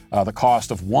the cost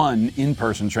of one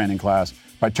in-person training class.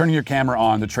 By turning your camera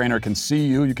on, the trainer can see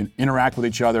you, you can interact with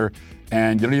each other,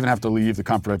 and you don't even have to leave the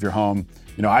comfort of your home.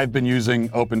 You know, I've been using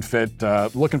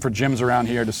OpenFit, looking for gyms around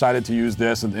here, decided to use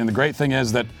this, and the great thing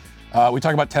is that we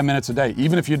talk about 10 minutes a day.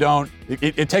 Even if you don't,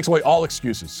 it takes away all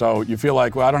excuses. So you feel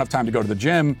like, well, I don't have time to go to the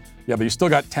gym. Yeah, but you still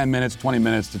got 10 minutes, 20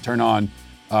 minutes to turn on,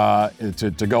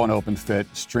 to go on OpenFit,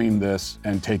 stream this,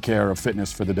 and take care of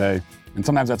fitness for the day. And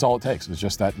sometimes that's all it takes, is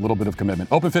just that little bit of commitment.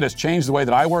 OpenFit has changed the way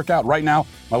that I work out. Right now,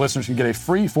 my listeners can get a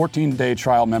free 14-day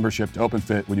trial membership to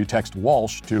OpenFit when you text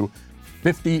Walsh to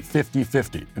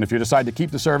 505050. And if you decide to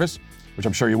keep the service, which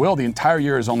I'm sure you will, the entire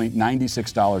year is only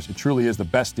 $96. It truly is the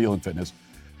best deal in fitness.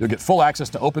 You'll get full access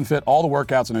to OpenFit, all the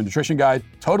workouts, and a nutrition guide,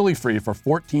 totally free for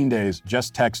 14 days.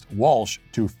 Just text Walsh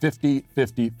to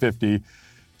 505050.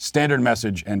 Standard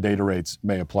message and data rates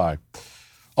may apply.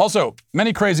 Also,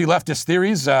 many crazy leftist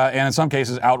theories, and in some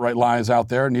cases outright lies out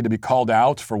there, need to be called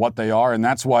out for what they are, and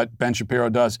that's what Ben Shapiro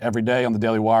does every day on the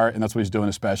Daily Wire, and that's what he's doing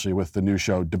especially with the new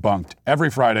show Debunked. Every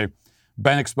Friday,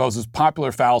 Ben exposes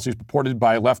popular fallacies purported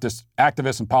by leftist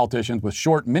activists and politicians with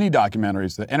short mini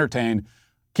documentaries that entertain,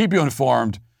 keep you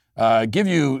informed,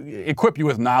 equip you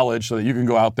with knowledge so that you can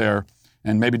go out there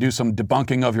and maybe do some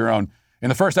debunking of your own. In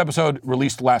the first episode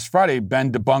released last Friday,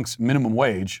 Ben debunks minimum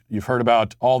wage. You've heard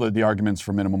about all the arguments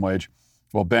for minimum wage.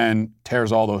 Well, Ben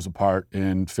tears all those apart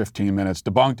in 15 minutes.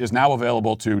 Debunked is now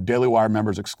available to Daily Wire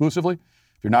members exclusively.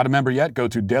 If you're not a member yet, go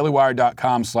to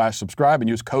dailywire.com/subscribe and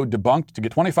use code DEBUNKED to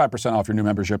get 25% off your new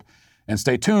membership. And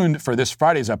stay tuned for this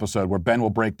Friday's episode where Ben will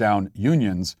break down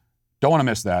unions. Don't want to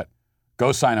miss that.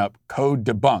 Go sign up. Code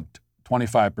DEBUNKED,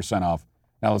 25% off.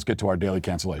 Now let's get to our daily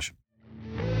cancellation.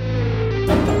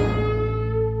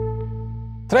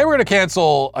 Today we're going to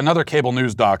cancel another cable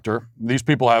news doctor. These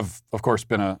people have, of course,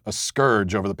 been a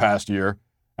scourge over the past year,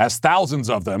 as thousands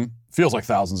of them, feels like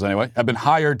thousands anyway, have been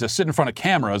hired to sit in front of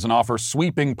cameras and offer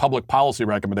sweeping public policy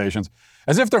recommendations,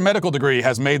 as if their medical degree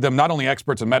has made them not only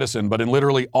experts in medicine, but in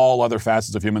literally all other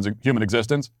facets of human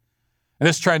existence. And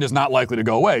this trend is not likely to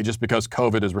go away just because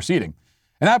COVID is receding.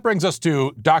 And that brings us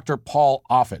to Dr. Paul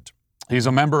Offit. He's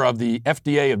a member of the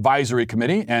FDA Advisory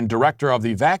Committee and director of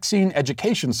the Vaccine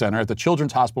Education Center at the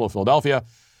Children's Hospital of Philadelphia.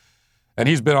 And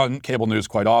he's been on cable news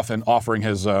quite often, offering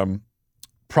his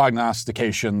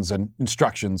prognostications and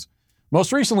instructions.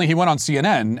 Most recently, he went on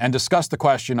CNN and discussed the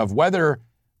question of whether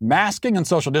masking and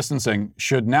social distancing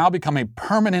should now become a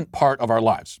permanent part of our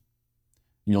lives.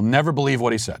 You'll never believe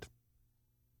what he said.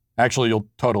 Actually, you'll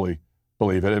totally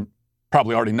believe it. And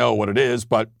probably already know what it is,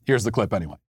 but here's the clip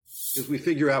anyway. As we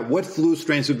figure out what flu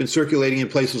strains have been circulating in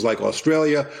places like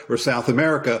Australia or South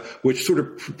America, which sort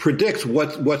of predicts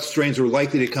what strains are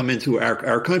likely to come into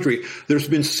our country. There's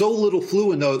been so little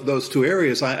flu in those two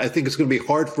areas, I think it's going to be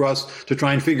hard for us to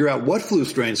try and figure out what flu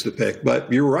strains to pick. But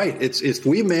you're right. It's if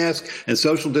we mask and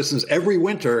social distance every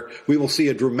winter, we will see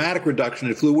a dramatic reduction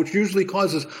in flu, which usually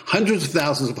causes hundreds of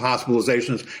thousands of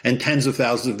hospitalizations and tens of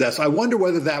thousands of deaths. I wonder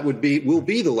whether that will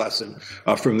be the lesson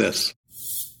from this.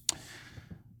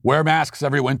 Wear masks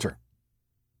every winter.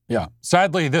 Yeah.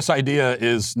 Sadly, this idea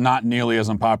is not nearly as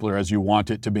unpopular as you want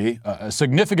it to be. A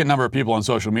significant number of people on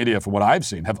social media, from what I've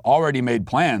seen, have already made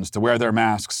plans to wear their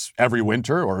masks every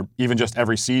winter or even just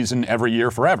every season, every year,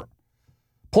 forever.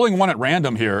 Pulling one at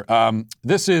random here,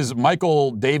 this is Michael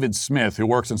David Smith, who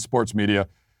works in sports media,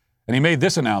 and he made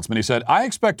this announcement. He said, "I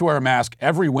expect to wear a mask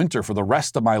every winter for the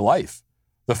rest of my life.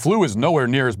 The flu is nowhere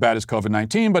near as bad as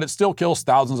COVID-19, but it still kills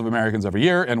thousands of Americans every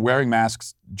year, and wearing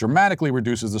masks dramatically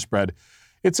reduces the spread.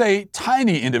 It's a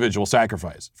tiny individual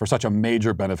sacrifice for such a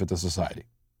major benefit to society."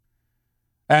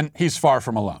 And he's far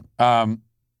from alone. And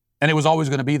it was always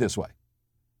going to be this way.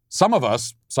 Some of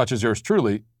us, such as yours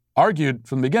truly, argued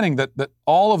from the beginning that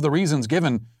all of the reasons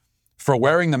given for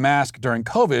wearing the mask during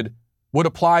COVID would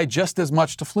apply just as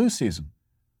much to flu season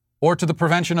or to the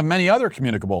prevention of many other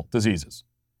communicable diseases.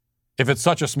 If it's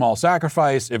such a small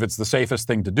sacrifice, if it's the safest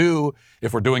thing to do,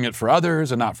 if we're doing it for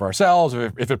others and not for ourselves,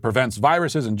 if it prevents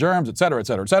viruses and germs, et cetera,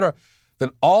 then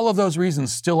all of those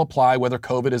reasons still apply whether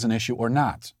COVID is an issue or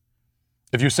not.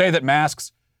 If you say that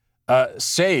masks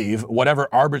save whatever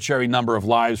arbitrary number of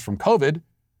lives from COVID,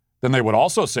 then they would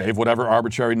also save whatever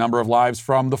arbitrary number of lives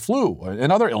from the flu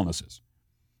and other illnesses.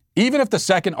 Even if the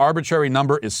second arbitrary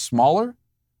number is smaller,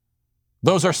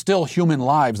 those are still human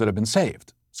lives that have been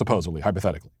saved, supposedly,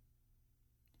 hypothetically.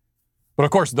 But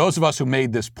of course, those of us who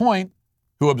made this point,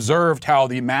 who observed how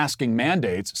the masking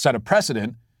mandates set a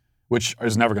precedent, which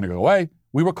is never going to go away,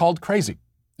 we were called crazy.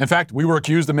 In fact, we were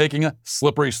accused of making a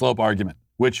slippery slope argument,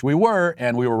 which we were,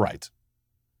 and we were right.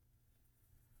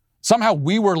 Somehow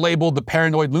we were labeled the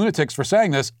paranoid lunatics for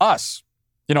saying this, us.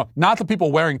 Not the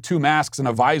people wearing 2 masks and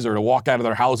a visor to walk out of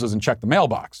their houses and check the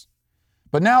mailbox.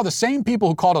 But now the same people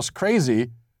who called us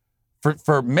crazy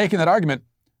for making that argument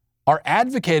are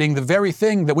advocating the very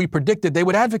thing that we predicted they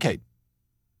would advocate.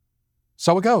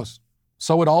 So it goes.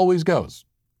 So it always goes.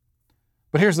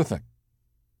 But here's the thing.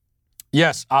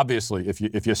 Yes, obviously,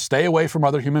 if you stay away from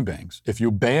other human beings, if you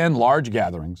ban large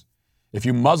gatherings, if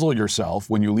you muzzle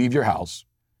yourself when you leave your house,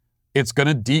 it's going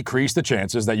to decrease the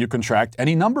chances that you contract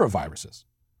any number of viruses.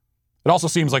 It also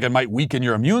seems like it might weaken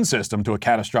your immune system to a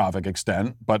catastrophic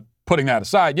extent, but putting that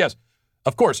aside, yes,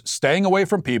 of course, staying away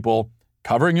from people,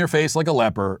 covering your face like a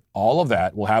leper, all of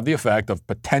that will have the effect of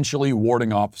potentially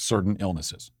warding off certain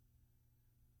illnesses.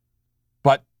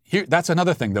 But that's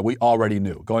another thing that we already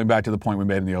knew, going back to the point we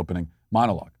made in the opening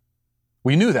monologue.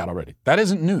 We knew that already. That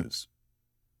isn't news.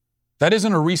 That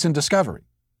isn't a recent discovery.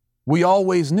 We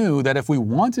always knew that if we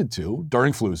wanted to,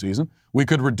 during flu season, we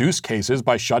could reduce cases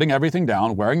by shutting everything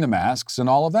down, wearing the masks, and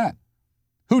all of that.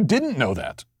 Who didn't know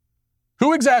that?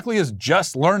 Who exactly is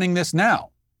just learning this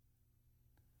now?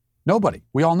 Nobody.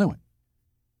 We all knew it.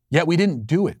 Yet we didn't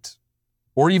do it,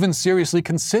 or even seriously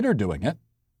consider doing it,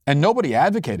 and nobody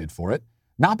advocated for it,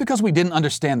 not because we didn't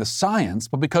understand the science,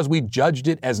 but because we judged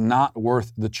it as not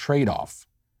worth the trade-off.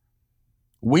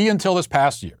 We, until this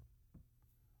past year,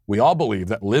 we all believed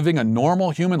that living a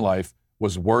normal human life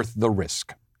was worth the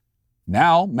risk.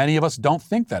 Now, many of us don't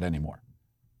think that anymore.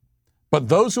 But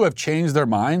those who have changed their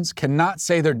minds cannot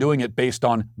say they're doing it based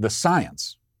on the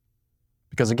science.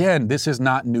 Because again, this is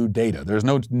not new data. There's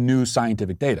no new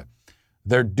scientific data.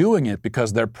 They're doing it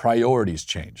because their priorities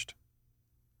changed.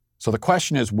 So the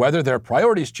question is whether their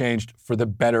priorities changed for the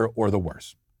better or the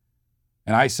worse.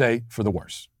 And I say for the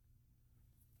worse.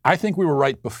 I think we were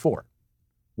right before.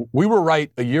 We were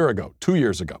right a year ago, 2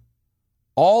 years ago,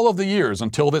 all of the years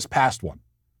until this past one.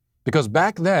 Because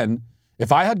back then,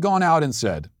 if I had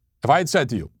said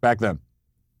to you back then,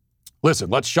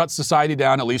 listen, let's shut society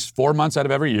down at least 4 months out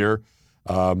of every year,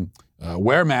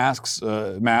 wear masks,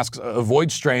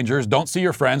 avoid strangers, don't see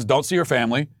your friends, don't see your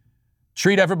family,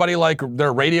 treat everybody like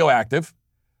they're radioactive,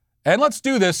 and let's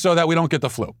do this so that we don't get the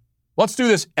flu. Let's do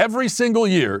this every single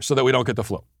year so that we don't get the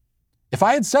flu. If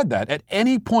I had said that at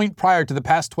any point prior to the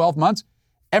past 12 months,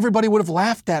 everybody would have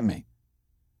laughed at me.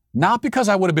 Not because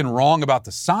I would have been wrong about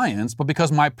the science, but because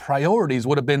my priorities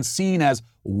would have been seen as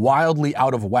wildly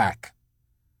out of whack.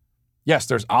 Yes,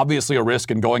 there's obviously a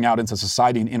risk in going out into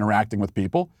society and interacting with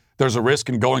people. There's a risk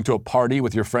in going to a party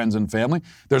with your friends and family.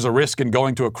 There's a risk in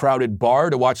going to a crowded bar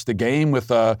to watch the game with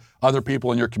other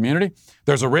people in your community.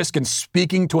 There's a risk in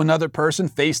speaking to another person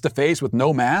face to face with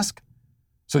no mask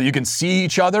so that you can see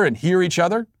each other and hear each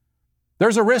other.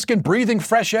 There's a risk in breathing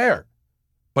fresh air,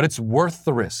 but it's worth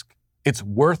the risk. It's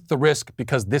worth the risk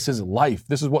because this is life.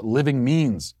 This is what living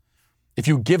means. If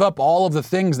you give up all of the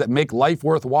things that make life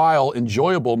worthwhile,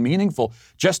 enjoyable, meaningful,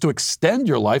 just to extend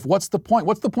your life, what's the point?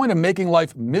 What's the point of making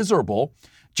life miserable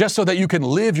just so that you can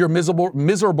live your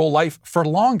miserable life for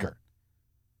longer?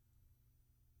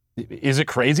 Is it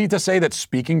crazy to say that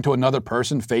speaking to another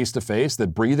person face to face, that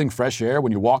breathing fresh air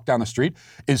when you walk down the street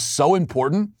is so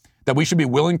important that we should be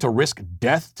willing to risk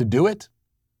death to do it?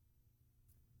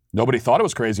 Nobody thought it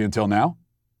was crazy until now.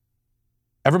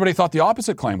 Everybody thought the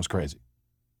opposite claim was crazy.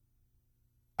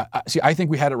 I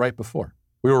think we had it right before.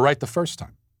 We were right the first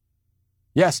time.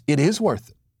 Yes, it is worth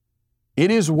it. It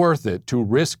is worth it to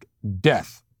risk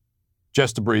death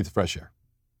just to breathe fresh air.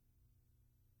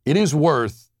 It is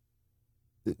worth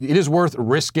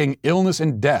risking illness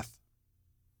and death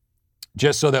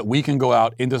just so that we can go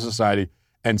out into society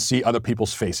and see other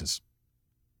people's faces.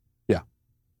 Yeah,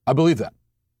 I believe that.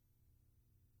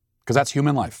 Because that's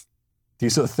human life.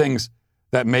 These are the things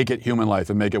that make it human life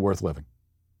and make it worth living.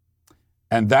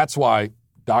 And that's why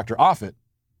Dr. Offit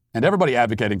and everybody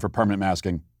advocating for permanent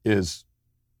masking is,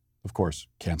 of course,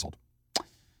 canceled.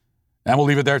 And we'll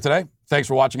leave it there today. Thanks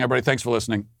for watching, everybody. Thanks for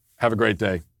listening. Have a great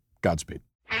day. Godspeed.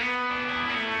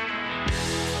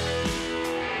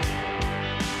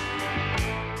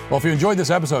 Well, if you enjoyed this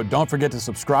episode, don't forget to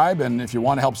subscribe. And if you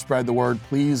want to help spread the word,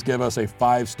 please give us a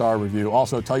 5-star review.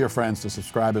 Also, tell your friends to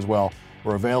subscribe as well.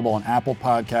 We're available on Apple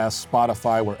Podcasts,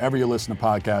 Spotify, wherever you listen to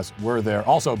podcasts, we're there.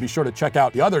 Also, be sure to check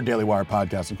out the other Daily Wire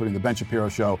podcasts, including The Ben Shapiro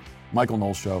Show, Michael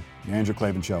Knowles Show, The Andrew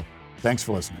Klavan Show. Thanks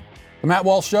for listening. The Matt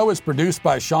Walsh Show is produced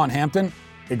by Sean Hampton,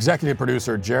 executive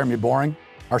producer Jeremy Boring.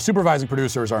 Our supervising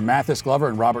producers are Mathis Glover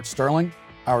and Robert Sterling.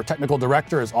 Our technical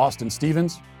director is Austin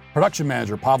Stevens. Production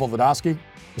manager Pavel Vodosky.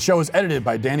 The show is edited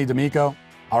by Danny D'Amico.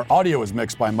 Our audio is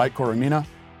mixed by Mike Coromina.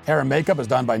 Hair and makeup is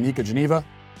done by Nika Geneva.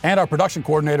 And our production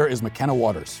coordinator is McKenna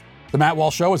Waters. The Matt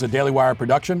Walsh Show is a Daily Wire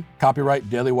production. Copyright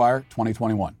Daily Wire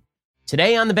 2021.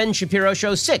 Today on The Ben Shapiro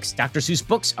Show, 6 Dr. Seuss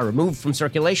books are removed from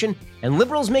circulation, and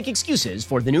liberals make excuses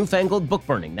for the newfangled book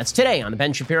burning. That's today on The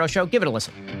Ben Shapiro Show. Give it a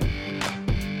listen.